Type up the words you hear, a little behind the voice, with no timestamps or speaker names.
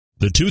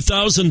The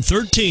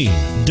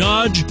 2013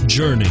 Dodge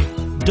Journey.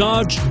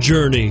 Dodge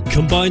Journey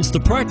combines the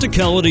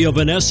practicality of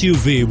an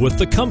SUV with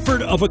the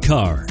comfort of a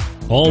car,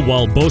 all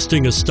while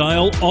boasting a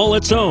style all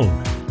its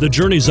own. The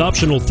Journey's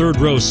optional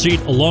third-row seat,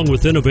 along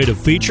with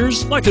innovative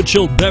features like a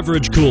chilled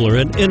beverage cooler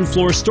and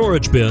in-floor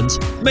storage bins,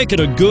 make it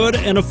a good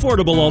and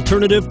affordable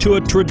alternative to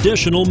a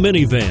traditional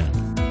minivan,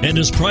 and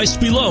is priced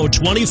below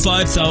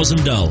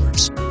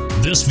 $25,000.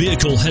 This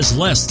vehicle has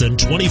less than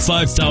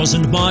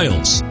 25,000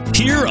 miles.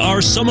 Here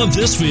are some of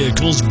this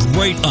vehicle's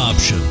great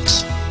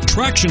options: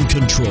 traction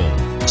control,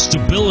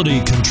 stability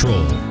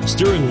control,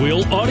 steering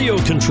wheel audio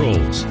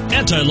controls,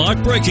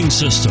 anti-lock braking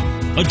system,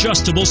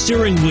 adjustable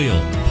steering wheel,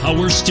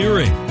 power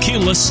steering,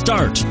 keyless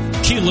start,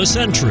 keyless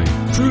entry,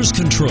 cruise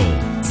control,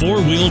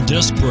 four-wheel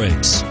disc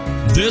brakes.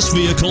 This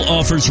vehicle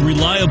offers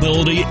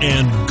reliability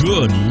and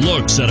good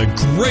looks at a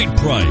great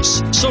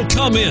price. So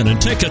come in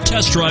and take a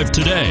test drive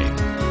today.